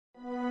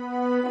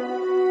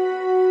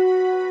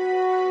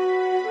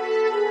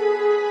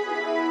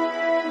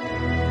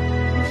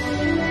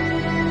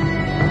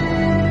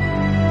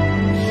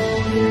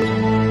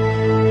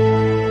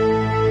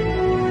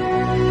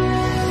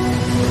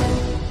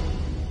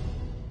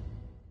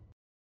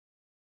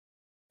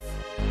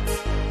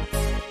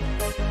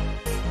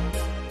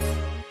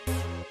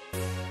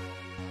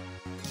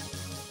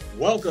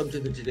Welcome to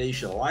the Today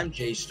Show. I'm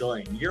Jay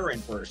Stoy, and you're in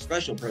for a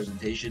special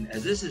presentation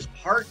as this is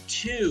part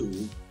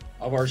 2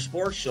 of our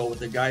sports show with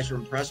the guys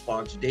from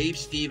Pressbox, Dave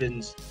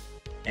Stevens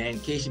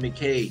and Casey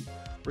McKay.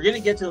 We're going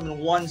to get to them in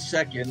 1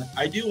 second.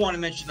 I do want to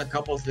mention a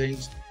couple of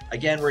things.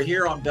 Again, we're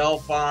here on BELL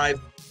FIBE.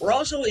 We're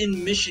also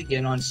in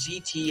Michigan on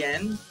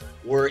CTN.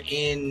 We're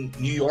in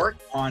New York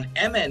on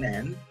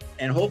MNN.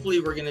 And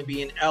hopefully we're going to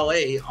be in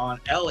LA on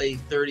LA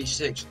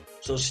 36.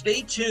 So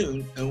stay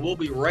tuned, and we'll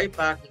be right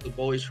back with the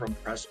boys from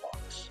Pressbox.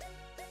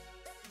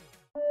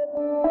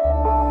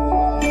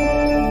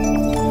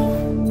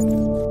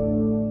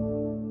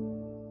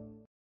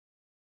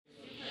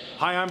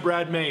 Hi, I'm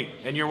Brad May,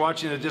 and you're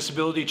watching the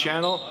Disability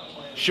Channel,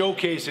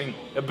 showcasing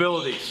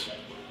abilities.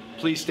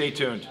 Please stay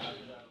tuned.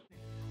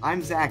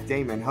 I'm Zach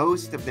Damon,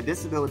 host of the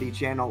Disability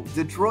Channel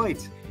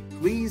Detroit.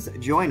 Please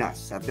join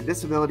us at the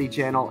Disability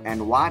Channel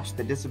and watch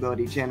the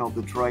Disability Channel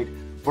Detroit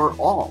for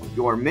all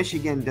your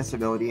Michigan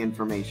disability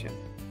information.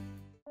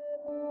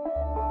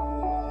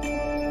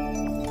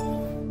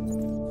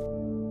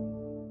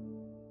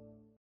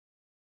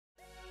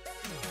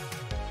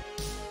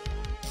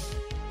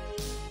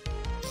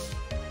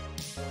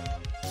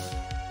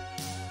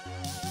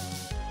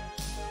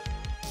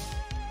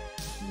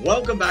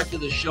 Welcome back to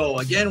the show.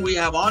 Again, we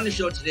have on the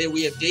show today,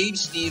 we have Dave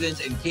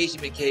Stevens and Casey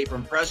McKay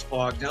from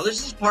Pressbox. Now,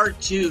 this is part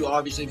 2,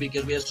 obviously,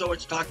 because we have so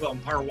much to talk about in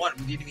part 1.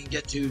 We didn't even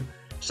get to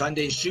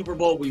Sunday's Super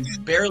Bowl. We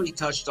barely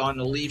touched on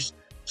the Leafs.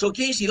 So,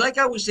 Casey, like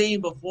I was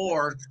saying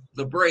before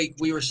the break,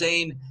 we were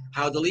saying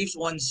how the Leafs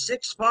won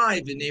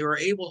 6-5, and they were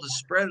able to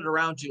spread it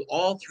around to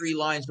all 3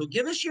 lines. So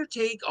give us your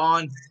take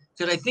on,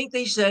 because I think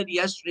they said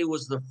yesterday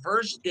was the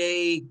first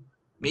day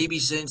maybe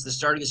since the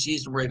start of the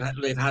season where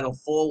they've had a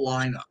full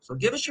lineup. So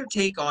give us your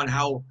take on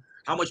how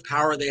much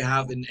power they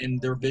have in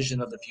their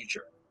vision of the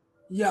future.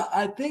 Yeah,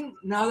 I think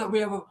now that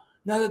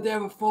they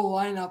have a full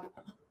lineup,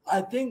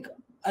 I think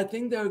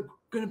they're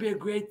going to be a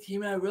great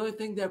team, and I really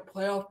think their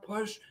playoff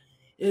push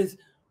is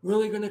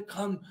really going to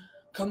come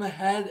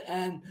ahead,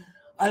 and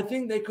I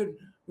think they could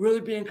really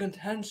be in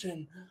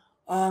contention.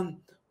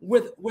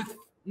 With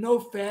no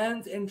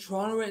fans in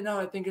Toronto right now,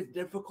 I think it's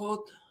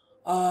difficult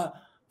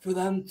for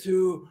them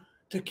to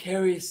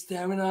carry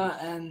stamina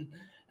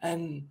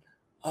and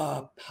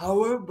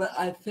power, but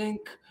I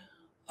think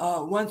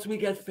once we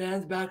get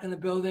fans back in the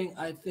building,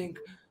 I think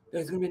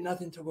there's going to be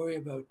nothing to worry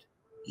about.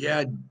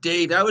 Yeah,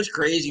 Dave, that was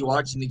crazy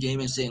watching the game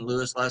in St.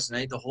 Louis last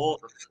night. The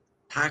whole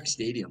packed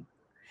stadium.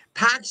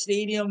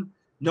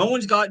 No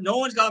one's got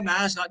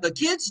masks on. The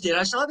kids did.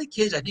 I saw the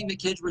kids. I think the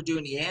kids were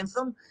doing the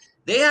anthem.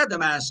 They had the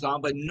mask on,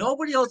 but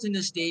nobody else in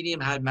the stadium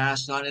had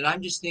masks on. And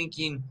I'm just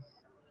thinking,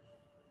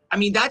 I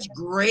mean, that's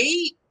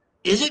great.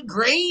 Is it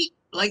great?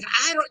 Like,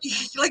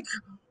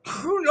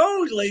 who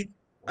knows? Like,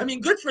 I mean,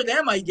 good for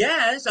them, I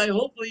guess.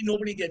 Hopefully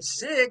nobody gets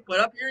sick.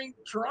 But up here in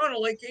Toronto,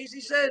 like Casey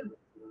said,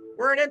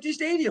 we're an empty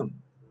stadium.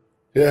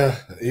 Yeah,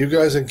 you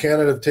guys in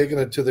Canada have taken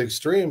it to the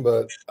extreme,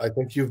 but I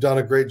think you've done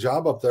a great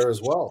job up there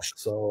as well.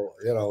 So,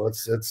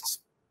 it's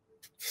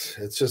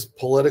just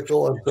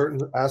political in certain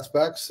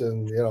aspects,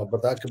 and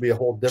but that could be a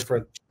whole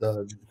different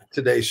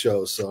Today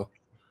show. So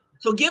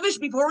give us,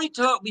 before we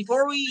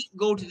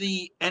go to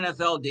the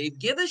NFL, Dave,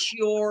 give us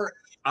your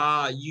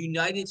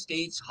United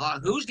States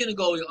who's gonna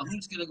go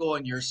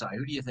on your side?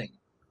 Who do you think,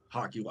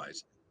 hockey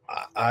wise?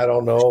 I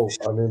don't know.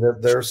 I mean,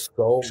 there's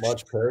so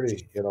much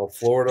parity.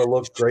 Florida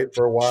looked great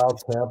for a while.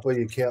 Tampa,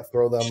 you can't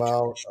throw them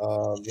out.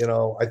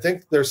 I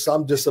think there's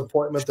some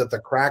disappointment that the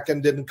Kraken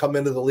didn't come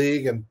into the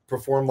league and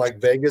perform like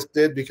Vegas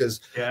did,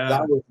 because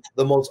that was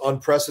the most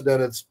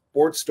unprecedented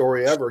sports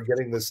story ever,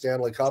 getting the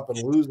Stanley Cup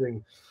and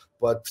losing.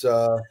 But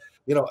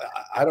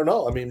I don't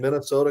know. I mean,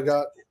 Minnesota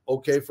got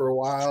okay for a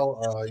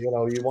while. You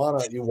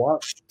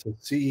want to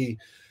see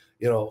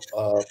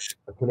a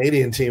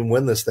Canadian team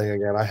win this thing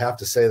again. I have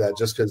to say that,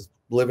 just because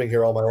living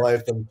here all my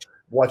life and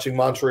watching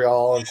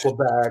Montreal and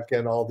Quebec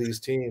and all these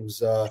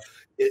teams,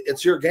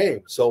 it's your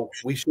game. So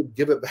we should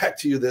give it back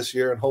to you this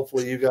year, and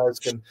hopefully you guys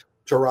can,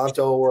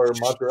 Toronto or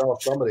Montreal,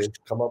 somebody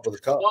come up with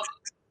a cup. Well,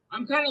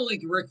 I'm kind of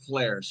like Ric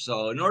Flair.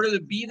 So in order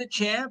to be the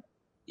champ,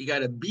 you got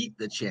to beat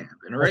the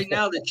champ. And right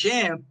now the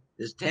champ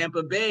is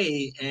Tampa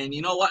Bay. And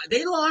you know what?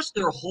 They lost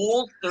their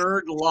whole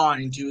third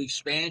line to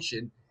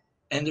expansion,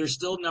 and they're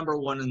still number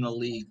 1 in the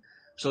league.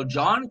 So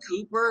John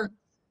Cooper,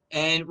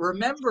 and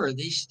remember,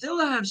 they still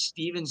have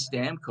Steven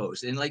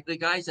Stamkos. And, like, the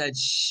guy's had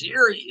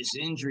serious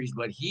injuries,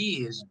 but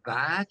he is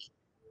back.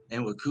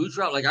 And with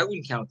Kucherov, like, I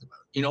wouldn't count them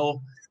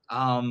out,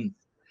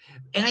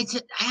 And I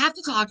have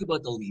to talk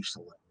about the Leafs a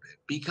little bit,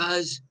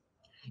 because,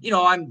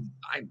 I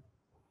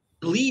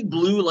bleed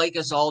blue like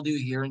us all do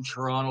here in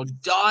Toronto,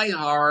 die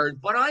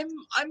hard, but I'm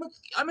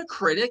a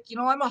critic.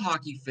 I'm a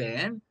hockey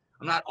fan.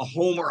 I'm not a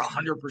homer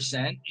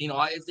 100%.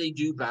 If they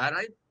do bad,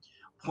 I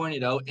point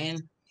it out.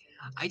 And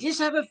I just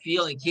have a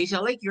feeling, Casey, I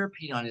like your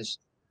opinion on this,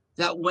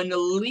 that when the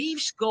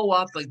Leafs go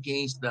up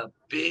against the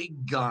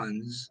big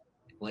guns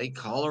like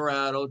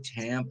Colorado,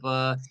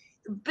 Tampa,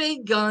 the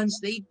big guns,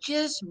 they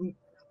just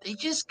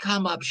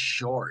come up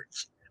short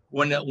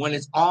when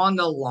it's on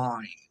the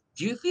line.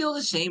 Do you feel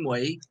the same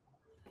way?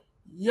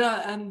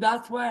 Yeah, and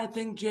that's why I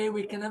think, Jay,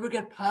 we can never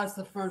get past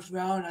the first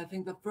round. I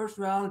think the first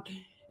round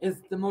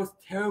is the most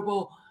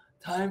terrible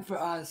time for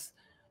us.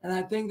 And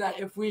I think that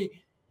if we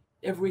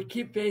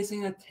keep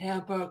facing a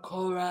Tampa,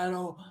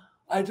 Colorado,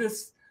 I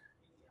just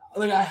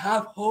I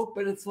have hope,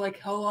 but it's like,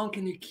 how long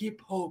can you keep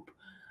hope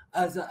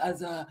as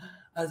a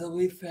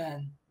Leaf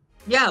fan?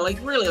 Yeah, like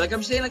really, like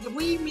I'm saying, like if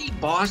we meet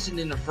Boston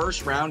in the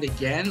first round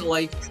again,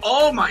 like,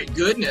 oh my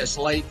goodness,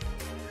 like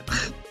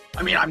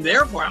I mean, I'm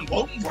there for, I'm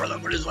voting for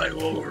them, but it's like,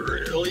 oh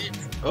really?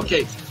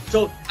 Okay,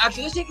 so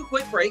actually, let's take a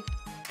quick break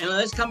and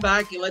let's come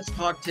back and let's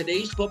talk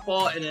today's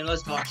football and then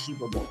let's talk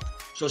Super Bowl.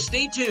 So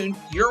stay tuned.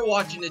 You're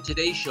watching the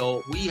Today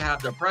Show. We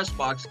have the press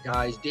box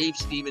guys, Dave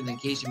Stevens and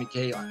Casey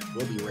McKay on it.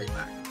 We'll be right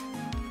back.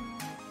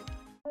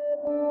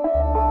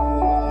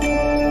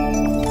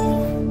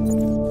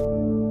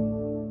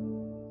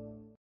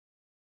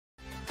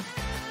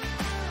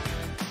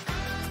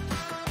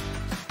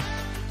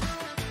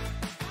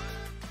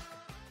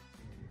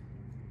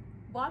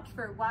 Watch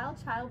for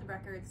Wild Child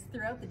Records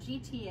throughout the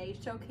GTA,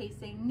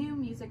 showcasing new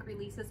music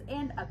releases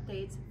and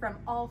updates from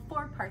all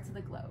 4 parts of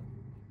the globe.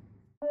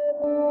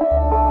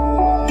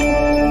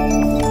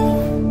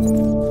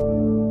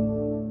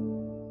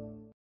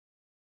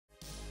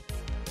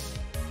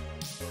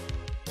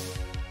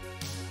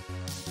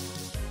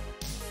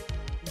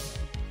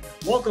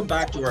 Welcome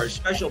back to our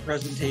special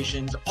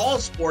presentations, All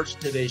Sports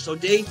Today. So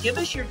Dave, give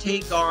us your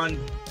take on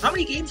how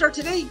many games are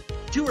today?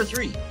 2 or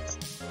 3?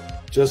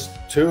 Just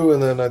 2,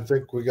 and then I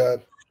think we got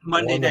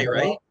Monday night,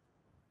 right?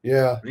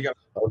 Yeah.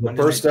 The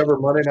first ever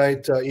Monday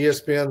night,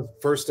 ESPN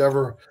first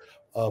ever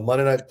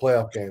Monday night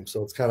playoff game.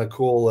 So it's kind of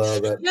cool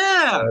that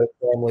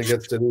family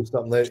gets to do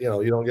something that,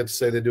 you don't get to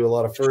say they do a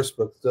lot of firsts,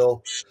 but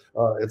still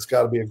it's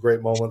got to be a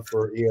great moment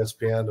for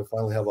ESPN to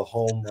finally have a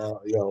home,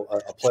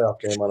 a playoff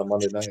game on a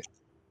Monday night.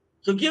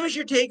 So give us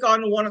your take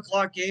on the 1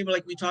 o'clock game.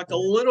 Like we talked a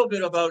little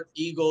bit about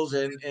Eagles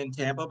and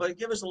Tampa, but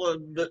give us a little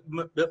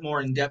bit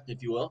more in depth,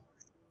 if you will.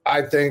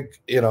 I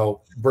think,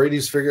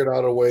 Brady's figured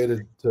out a way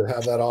to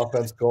have that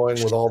offense going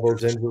with all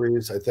those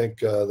injuries. I think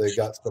they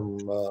got some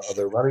of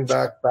their running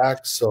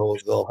back, so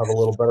they'll have a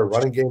little better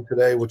running game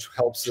today, which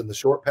helps in the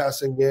short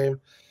passing game.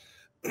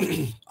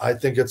 I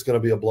think it's going to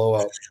be a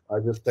blowout. I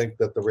just think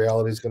that the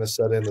reality is going to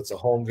set in. It's a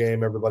home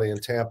game. Everybody in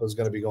Tampa is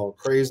going to be going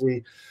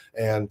crazy.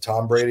 And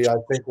Tom Brady, I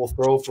think, will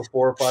throw for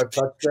 4 or 5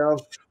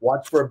 touchdowns.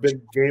 Watch for a big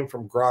game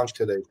from Gronk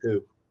today,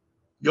 too.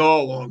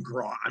 Well,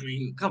 Gronk. I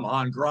mean, come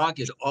on. Gronk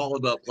is all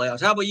about playoffs.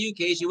 How about you,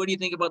 Casey? What do you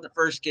think about the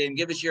first game?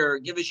 Give us your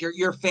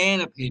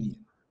fan opinion.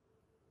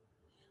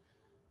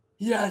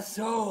 Yeah,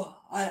 so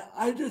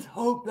I just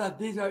hope that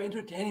these are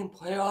entertaining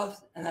playoffs,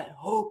 and I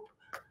hope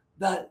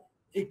that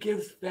it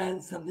gives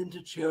fans something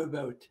to cheer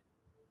about.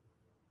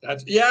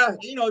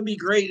 It'd be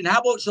great. And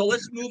how about, so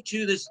let's move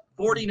to this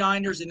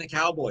 49ers and the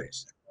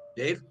Cowboys.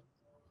 Dave?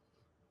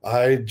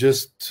 I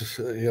just,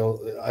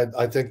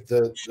 I think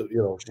that,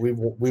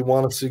 we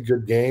want to see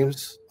good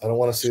games. I don't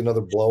want to see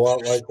another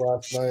blowout like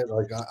last night.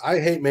 Like, I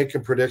hate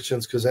making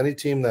predictions because any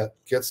team that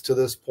gets to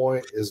this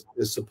point is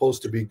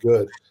supposed to be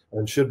good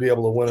and should be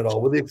able to win it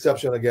all. With the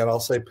exception, again, I'll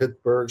say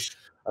Pittsburgh.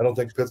 I don't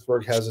think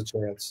Pittsburgh has a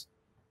chance.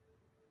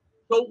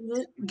 So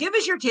give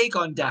us your take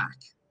on Dak.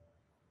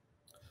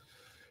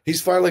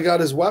 He's finally got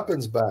his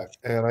weapons back.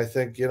 And I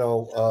think,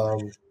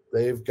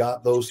 they've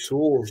got those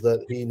tools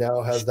that he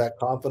now has that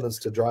confidence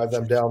to drive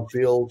them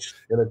downfield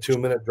in a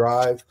 2-minute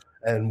drive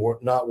and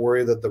not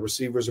worry that the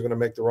receivers are going to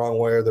make the wrong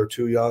way or they're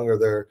too young or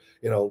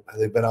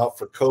they've been out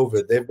for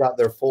COVID. They've got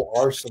their full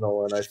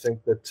arsenal. And I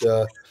think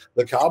that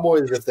the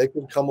Cowboys, if they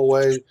can come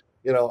away,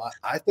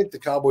 I think the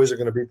Cowboys are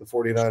going to beat the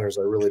 49ers.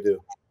 I really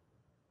do.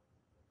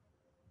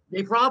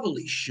 They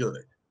probably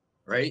should,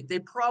 right? They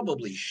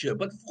probably should.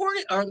 But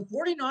the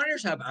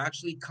 49ers have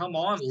actually come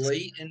on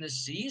late in the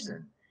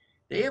season.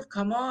 They have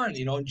come on,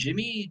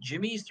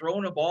 Jimmy's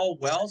throwing the ball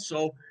well.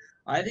 So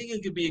I think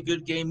it could be a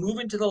good game.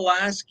 Moving to the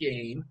last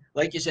game,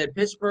 like you said,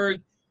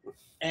 Pittsburgh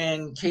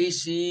and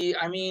KC.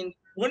 I mean,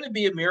 wouldn't it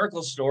be a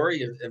miracle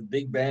story if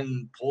Big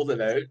Ben pulled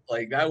it out?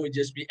 Like, that would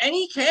just be, and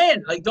he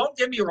can. Like, don't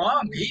get me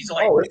wrong. He's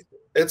like,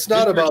 it's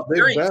not about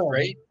Big Ben,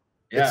 right?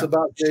 Yeah. It's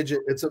about JJ.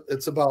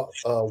 It's about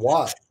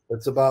Watt.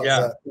 It's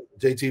about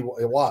JT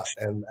Watt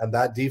and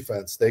that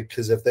defense.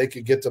 Because if they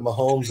could get to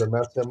Mahomes and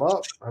mess him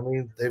up, I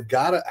mean, they've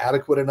got an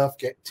adequate enough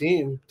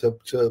team to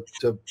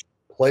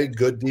play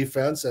good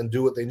defense and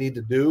do what they need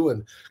to do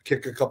and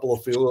kick a couple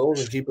of field goals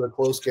and keep it a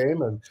close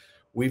game. And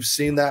we've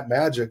seen that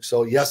magic.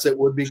 So yes, it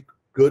would be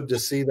good to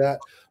see that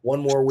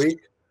one more week.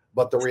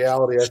 But the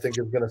reality, I think,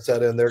 is going to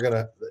set in.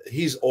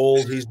 He's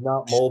old. He's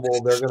not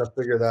mobile. They're going to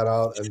figure that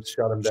out and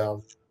shut him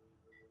down.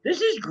 This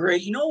is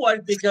great. You know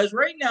what? Because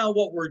right now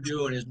what we're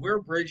doing is we're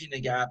bridging the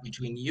gap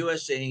between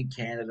USA and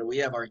Canada. We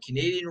have our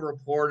Canadian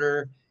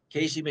reporter,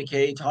 Casey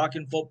McKay,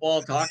 talking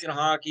football, talking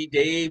hockey,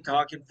 Dave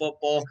talking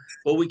football.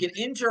 But we can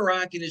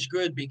interact, and it's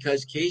good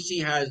because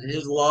Casey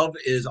his love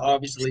is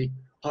obviously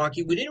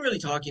hockey. We didn't really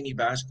talk any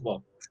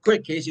basketball.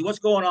 Quick, Casey, what's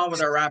going on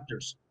with our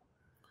Raptors?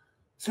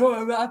 So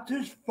our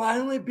Raptors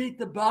finally beat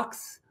the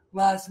Bucks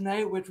last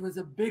night, which was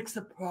a big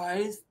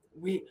surprise.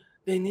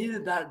 they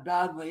needed that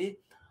badly.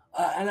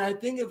 And I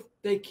think if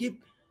they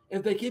keep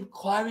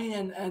climbing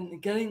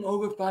and getting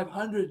over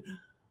 500,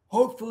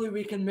 hopefully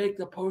we can make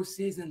the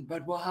postseason.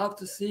 But we'll have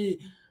to see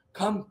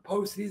come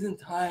postseason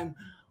time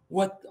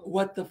what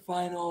the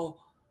final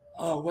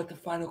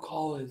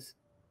call is.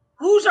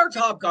 Who's our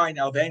top guy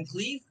now? Van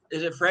Cleef?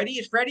 Is it Freddie?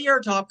 Is Freddie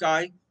our top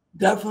guy?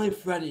 Definitely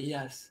Freddie,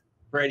 yes.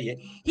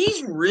 Freddie.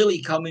 He's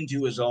really coming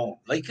to his own.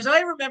 Like, because I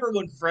remember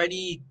when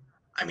Freddie,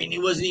 I mean, he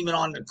wasn't even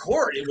on the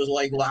court. It was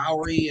like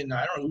Lowry and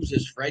I don't know who's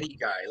this Freddie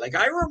guy. Like,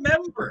 I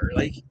remember,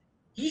 like,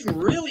 he's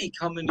really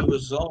coming to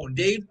his own.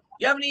 Dave,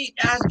 you have any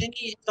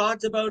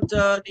thoughts about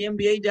the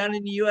NBA down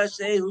in the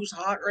USA? Who's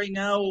hot right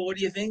now? What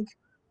do you think?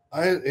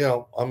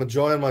 I'm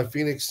enjoying my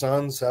Phoenix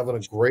Suns having a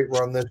great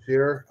run this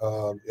year.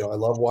 I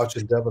love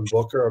watching Devin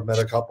Booker. I've met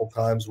a couple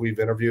times. We've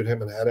interviewed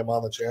him and had him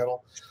on the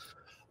channel.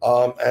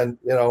 I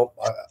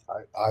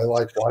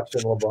like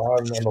watching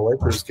LeBron and the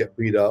Lakers get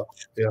beat up,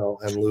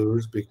 and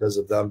lose because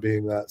of them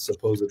being that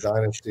supposed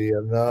dynasty.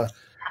 And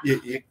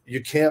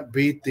you can't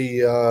beat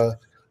the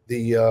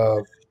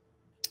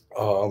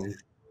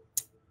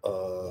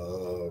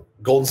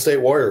Golden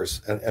State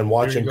Warriors and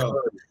watching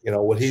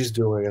what he's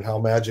doing and how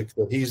magic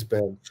that he's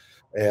been,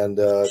 and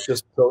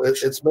just so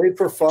it's made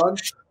for fun.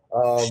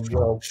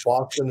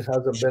 Boston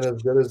hasn't been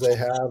as good as they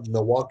have.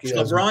 Milwaukee.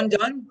 Is LeBron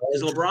done?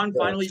 Is LeBron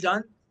finally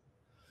done?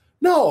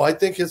 No, I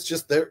think it's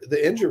just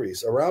the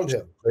injuries around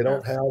him. They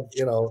don't have,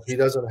 he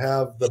doesn't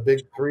have the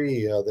big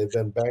three. They've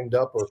been banged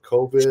up or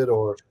COVID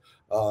or.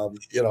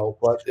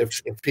 But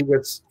if he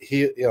gets,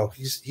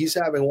 he's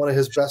having one of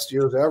his best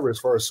years ever as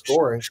far as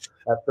scoring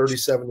at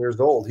 37 years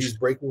old. He's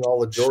breaking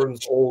all of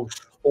Jordan's old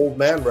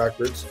man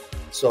records.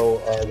 So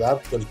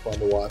that's been fun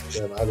to watch.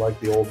 And I like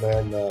the old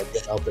man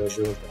getting out there and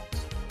doing things.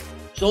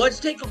 So let's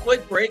take a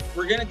quick break.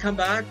 We're going to come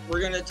back.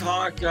 We're going to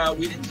talk,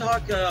 we didn't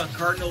talk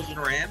Cardinals and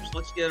Rams.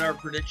 Let's get our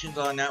predictions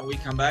on that when we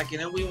come back. And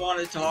then we want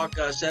to talk,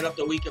 set up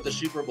the week of the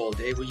Super Bowl,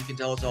 Dave, where you can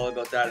tell us all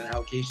about that and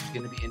how Casey's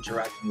going to be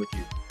interacting with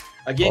you.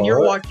 Again, you're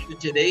watching the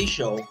Today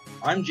Show.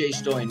 I'm Jay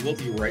Stoyan. We'll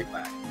be right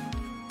back.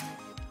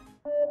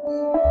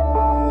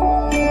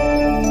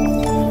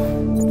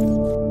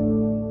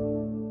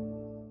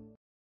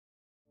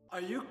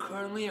 Are you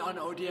currently on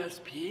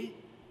ODSP?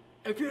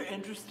 If you're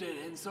interested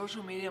in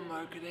social media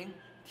marketing,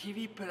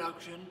 TV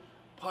production,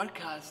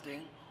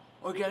 podcasting,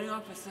 or getting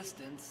off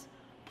assistance,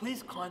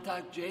 please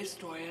contact Jay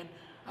Stoyan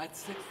at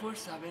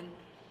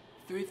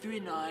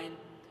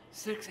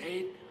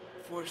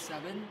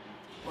 647-339-6847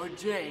 or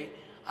Jay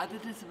at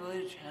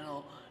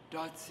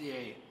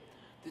thedisabilitychannel.ca.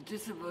 The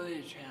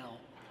Disability Channel,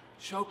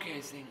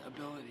 showcasing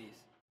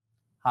abilities.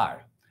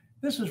 Hi,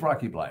 this is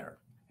Rocky Blyer,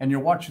 and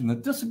you're watching the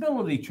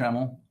Disability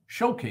Channel,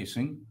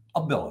 showcasing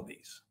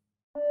abilities.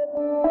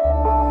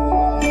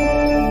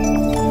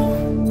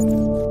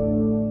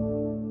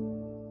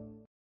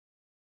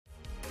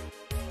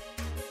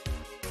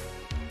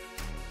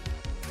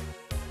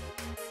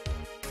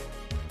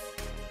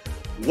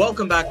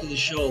 Welcome back to the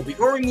show.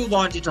 Before we move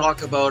on to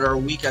talk about our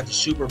week at the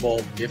Super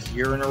Bowl, 5th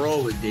year in a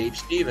row with Dave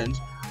Stevens,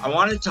 I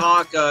want to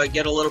talk,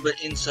 get a little bit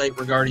insight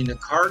regarding the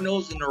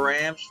Cardinals and the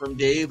Rams from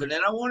Dave, and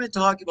then I want to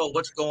talk about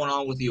what's going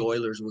on with the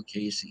Oilers with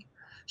Casey.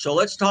 So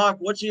let's talk.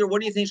 What do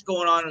you think's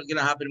going on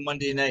happen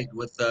Monday night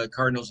with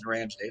Cardinals and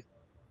Rams, Dave?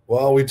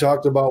 Well, we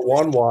talked about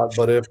one Watt,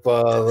 but if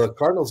the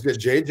Cardinals get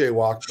JJ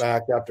Watt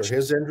back after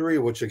his injury,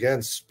 which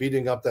again,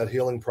 speeding up that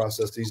healing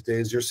process these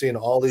days, you're seeing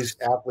all these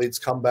athletes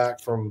come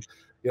back from,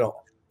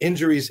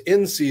 injuries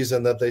in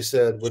season that they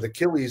said with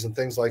Achilles and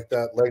things like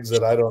that, legs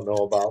that I don't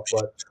know about,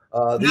 but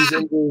these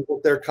injuries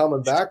that they're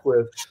coming back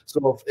with.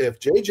 So if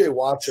JJ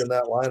Watt's in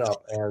that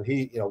lineup and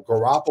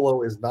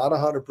Garoppolo is not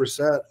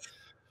 100%,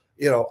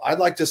 I'd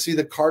like to see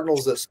the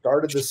Cardinals that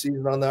started the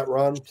season on that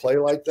run play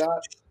like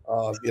that.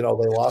 They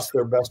lost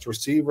their best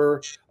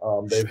receiver.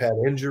 They've had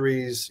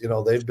injuries.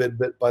 They've been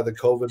bit by the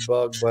COVID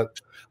bug, but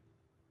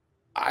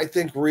I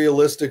think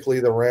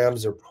realistically the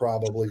Rams are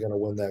probably going to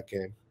win that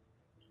game.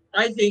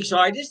 I think so.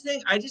 I just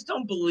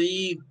don't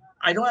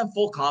have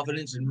full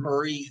confidence in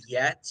Murray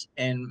yet.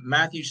 And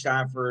Matthew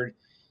Stafford,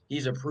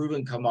 he's a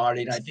proven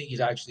commodity. And I think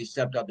he's actually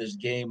stepped up his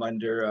game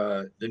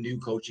under the new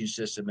coaching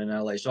system in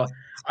LA. So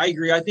I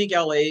agree. I think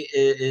LA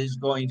is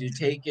going to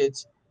take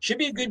it. Should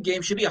be a good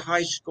game. Should be a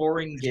high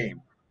scoring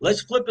game.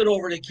 Let's flip it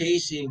over to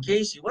Casey. And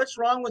Casey, what's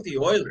wrong with the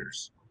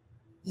Oilers?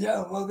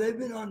 Yeah, well, they've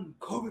been on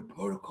COVID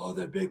protocol.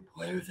 Their big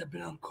players have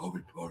been on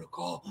COVID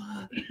protocol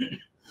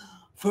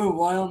for a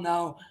while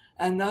now.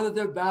 And now that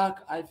they're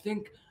back, I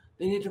think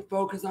they need to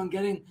focus on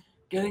getting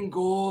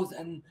goals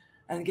and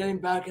getting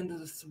back into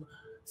the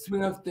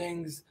swing of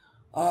things.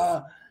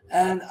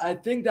 And I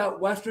think that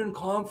Western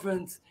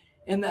Conference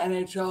in the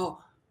NHL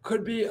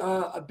could be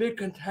a big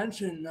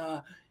contention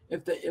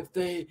if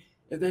they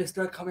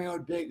start coming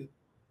out big.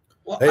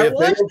 Well, hey,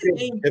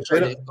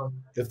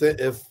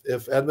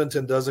 if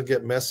Edmonton doesn't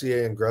get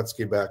Messier and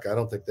Gretzky back, I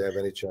don't think they have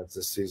any chance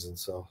this season.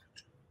 So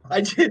I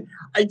did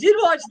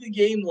watch the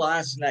game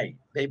last night.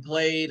 They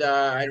played,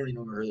 I don't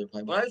even remember who they're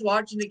playing, but I was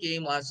watching the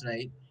game last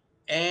night,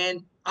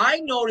 and I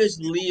noticed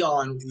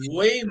Leon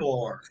way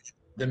more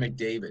than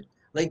McDavid.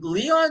 Like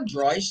Leon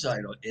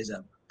Draisaitl is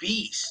a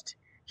beast.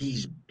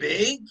 He's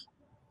big.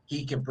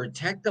 He can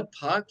protect the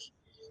puck.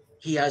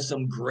 He has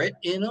some grit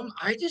in him.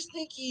 I just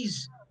think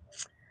he's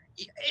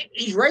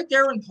right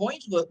there in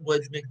points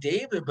with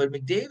McDavid, but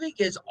McDavid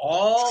gets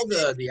all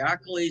the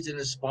accolades in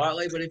the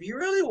spotlight. But if you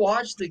really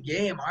watch the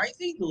game, I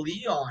think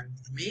Leon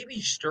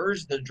maybe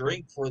stirs the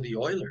drink for the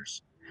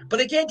Oilers. But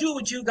they can't do it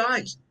with two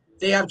guys.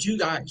 They have two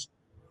guys.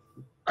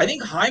 I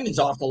think Hyman's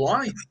off the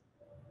line.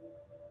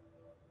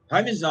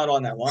 Hyman's not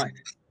on that line.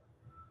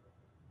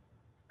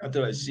 That's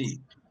what I see.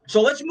 So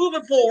let's move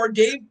it forward.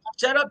 Dave,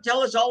 set up.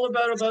 Tell us all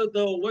about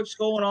the what's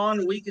going on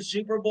the week of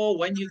Super Bowl,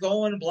 when you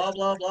going, blah,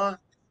 blah, blah.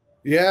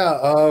 Yeah,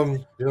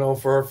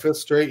 for our 5th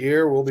straight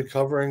year, we'll be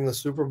covering the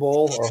Super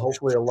Bowl,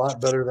 hopefully a lot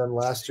better than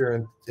last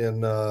year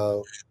in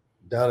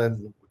down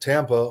in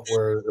Tampa,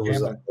 where it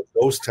was a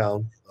ghost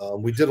town.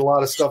 We did a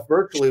lot of stuff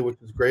virtually, which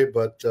is great,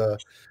 but the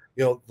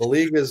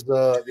league is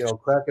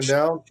cracking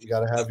down. You got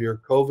to have your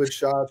COVID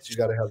shots, you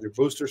got to have your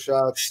booster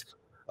shots,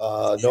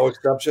 no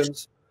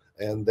exceptions,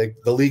 and the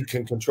league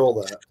can control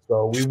that.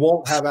 So we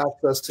won't have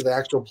access to the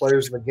actual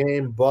players in the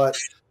game, but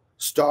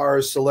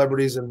stars,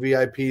 celebrities, and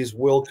VIPs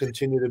will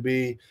continue to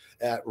be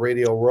at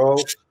Radio Row.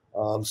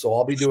 So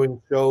I'll be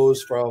doing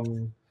shows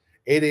from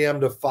 8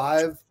 a.m. to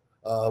 5.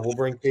 We'll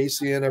bring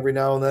Casey in every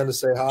now and then to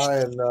say hi,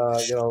 and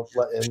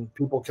and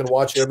people can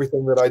watch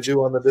everything that I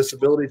do on the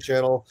Disability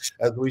Channel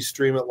as we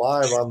stream it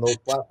live on those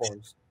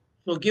platforms.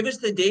 So give us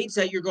the dates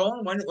that you're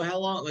going. How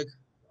long?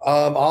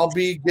 I'll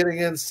be getting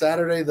in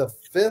Saturday the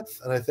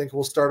 5th, and I think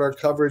we'll start our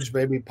coverage,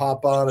 maybe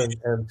pop on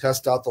and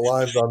test out the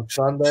lines on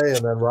Sunday,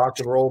 and then rock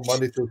and roll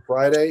Monday through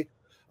Friday.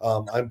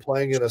 I'm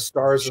playing in a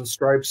Stars and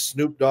Stripes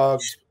Snoop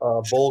Dogg's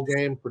bowl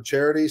game for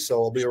charity,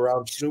 so I'll be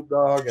around Snoop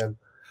Dogg and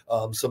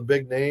some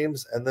big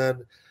names. And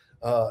then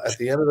at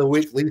the end of the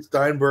week, Lee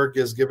Steinberg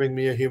is giving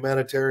me a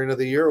Humanitarian of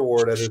the Year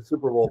award at his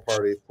Super Bowl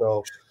party,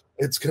 so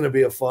it's going to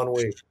be a fun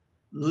week.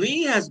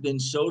 Lee has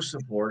been so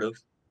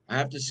supportive. I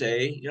have to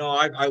say,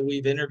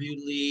 we've interviewed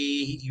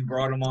Lee. You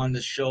brought him on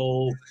the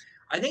show.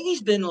 I think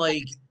he's been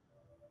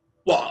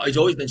he's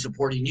always been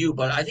supporting you,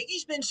 but I think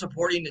he's been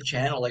supporting the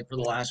channel for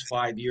the last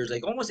 5 years.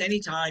 Almost any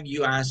time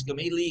you ask him,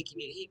 hey Lee,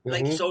 can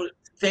you so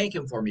thank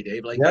him for me,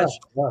 Dave.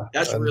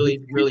 That's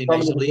really, really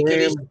nice of Lee.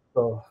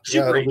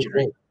 Super agent,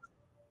 right?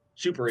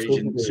 Super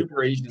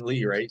agent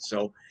Lee, right?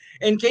 So,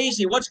 and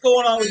Casey, what's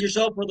going on with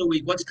yourself for the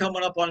week? What's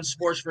coming up on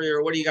sports for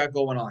you? What do you got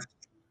going on?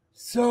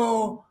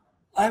 So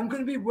I'm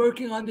going to be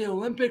working on the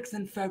Olympics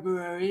in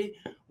February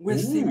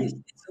with CBC,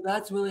 so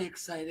that's really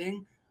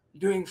exciting.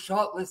 Doing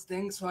shot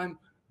listing, so I'm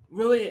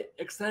really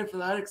excited for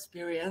that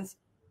experience.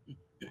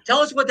 Tell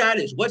us what that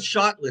is. What's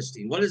shot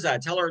listing? What is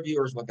that? Tell our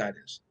viewers what that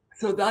is.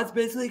 So that's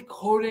basically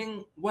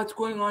coding what's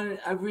going on in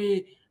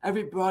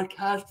every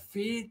broadcast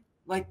feed,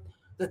 like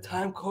the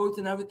time codes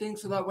and everything,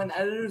 so that when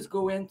editors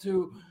go in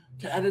to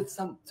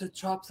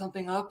chop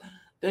something up,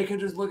 they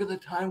can just look at the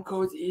time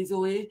codes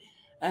easily,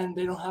 and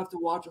they don't have to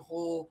watch a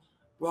whole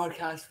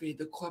broadcast feed.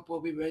 The clip will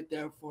be right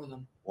there for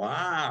them.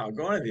 Wow,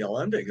 going to the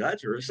Olympics.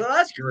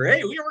 That's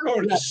great. We were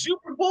going to the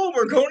Super Bowl.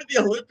 We're going to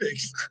the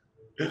Olympics.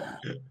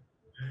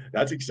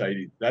 That's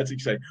exciting.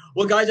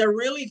 Well, guys, I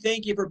really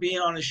thank you for being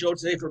on the show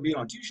today, for being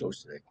on 2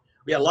 shows today.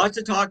 We had lots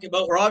to talk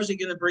about. We're obviously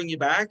going to bring you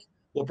back.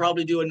 We'll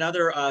probably do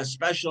another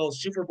special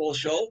Super Bowl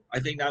show.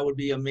 I think that would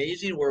be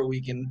amazing, where we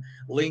can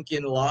link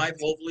in live,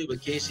 hopefully,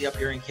 with Casey up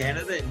here in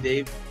Canada and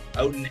Dave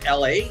out in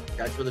LA.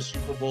 That's where the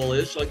Super Bowl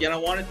is. So again, I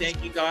want to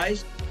thank you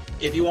guys.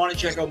 If you want to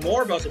check out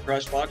more about the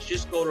Press Box,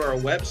 just go to our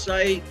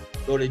website,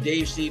 go to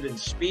Dave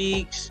Stevens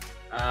Speaks.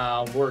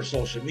 We're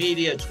social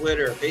media,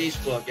 Twitter,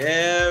 Facebook,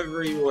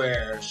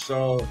 everywhere.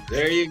 So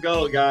there you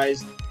go,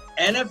 guys.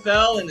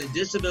 NFL and the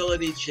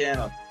Disability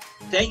Channel.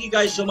 Thank you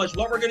guys so much.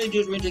 What we're going to do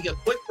is we're going to take a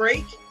quick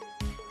break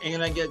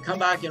and I'm going to come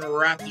back and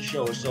wrap the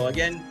show. So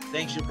again,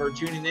 thanks for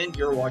tuning in.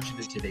 You're watching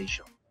the Today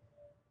Show.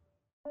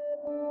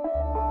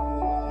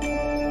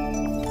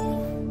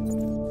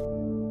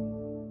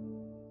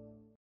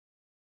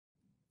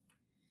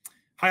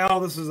 Hi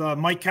all, this is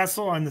Mike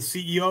Kessel. I'm the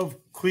CEO of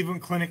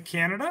Cleveland Clinic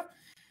Canada,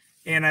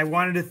 and I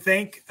wanted to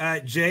thank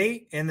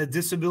Jay and the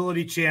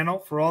Disability Channel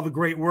for all the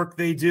great work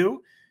they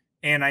do.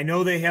 And I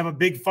know they have a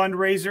big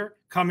fundraiser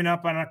coming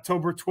up on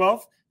October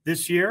 12th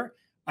this year.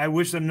 I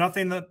wish them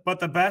nothing but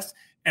the best,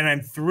 and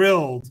I'm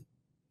thrilled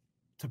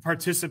to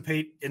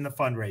participate in the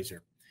fundraiser.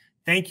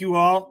 Thank you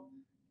all.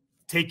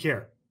 Take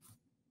care.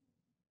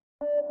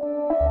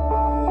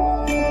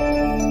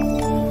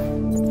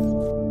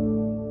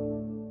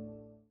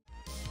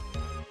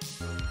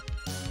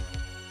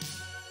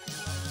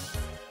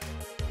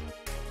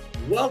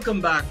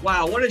 Welcome back.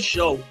 Wow, what a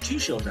show. 2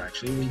 shows,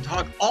 actually. We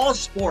talk all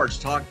sports,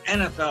 talk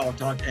NFL,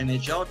 talk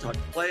NHL, talk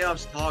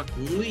playoffs, talk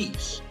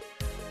Leafs.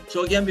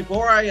 So again,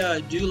 before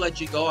I do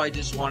let you go, I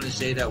just want to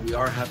say that we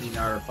are having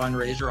our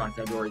fundraiser on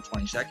February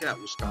 22nd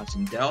at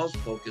Wisconsin Dells,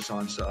 focus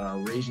on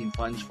raising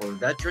funds for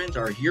veterans,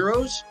 our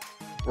heroes.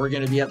 We're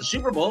going to be at the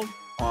Super Bowl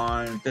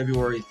on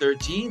February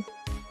 13th,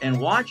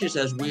 and watch us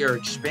as we are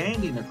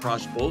expanding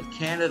across both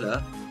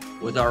Canada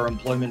with our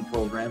employment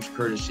programs,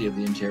 courtesy of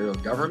the Ontario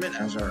government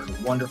as our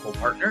wonderful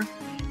partner.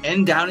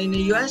 And down in the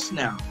U.S.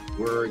 now,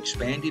 we're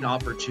expanding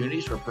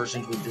opportunities for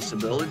persons with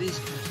disabilities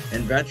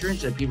and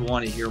veterans. If people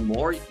want to hear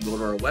more, you can go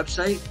to our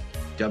website,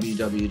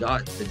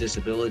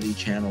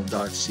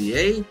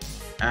 www.thedisabilitychannel.ca.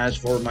 As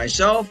for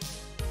myself,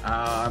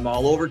 I'm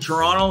all over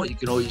Toronto. You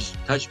can always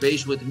touch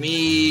base with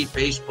me,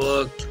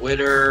 Facebook,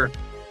 Twitter.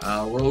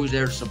 We're always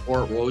there to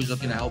support. We're always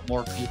looking to help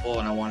more people,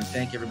 and I want to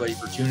thank everybody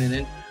for tuning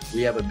in.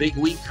 We have a big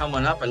week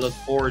coming up. I look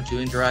forward to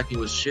interacting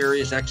with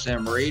Sirius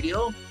XM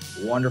Radio.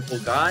 Wonderful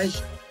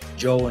guys,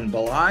 Joe and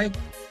Balai.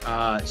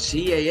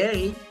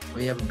 CAA,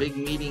 we have a big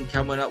meeting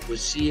coming up with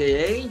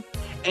CAA.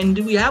 And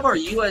we have our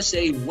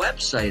USA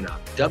website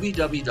up,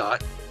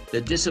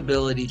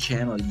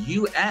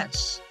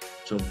 www.thedisabilitychannel.us.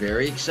 So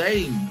very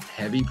exciting,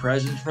 heavy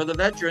presence for the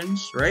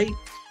veterans, right?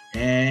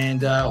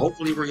 And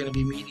hopefully we're going to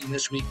be meeting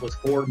this week with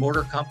Ford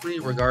Motor Company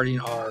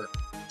regarding our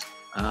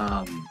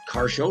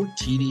car show,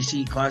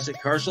 TDC Classic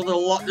Car. So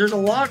there's a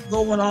lot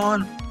going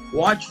on.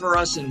 Watch for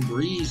us in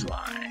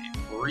Breezeline.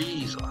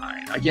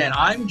 Again,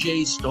 I'm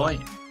Jay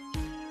Stoyan.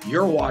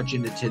 You're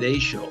watching the Today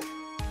Show.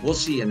 We'll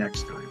see you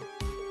next time.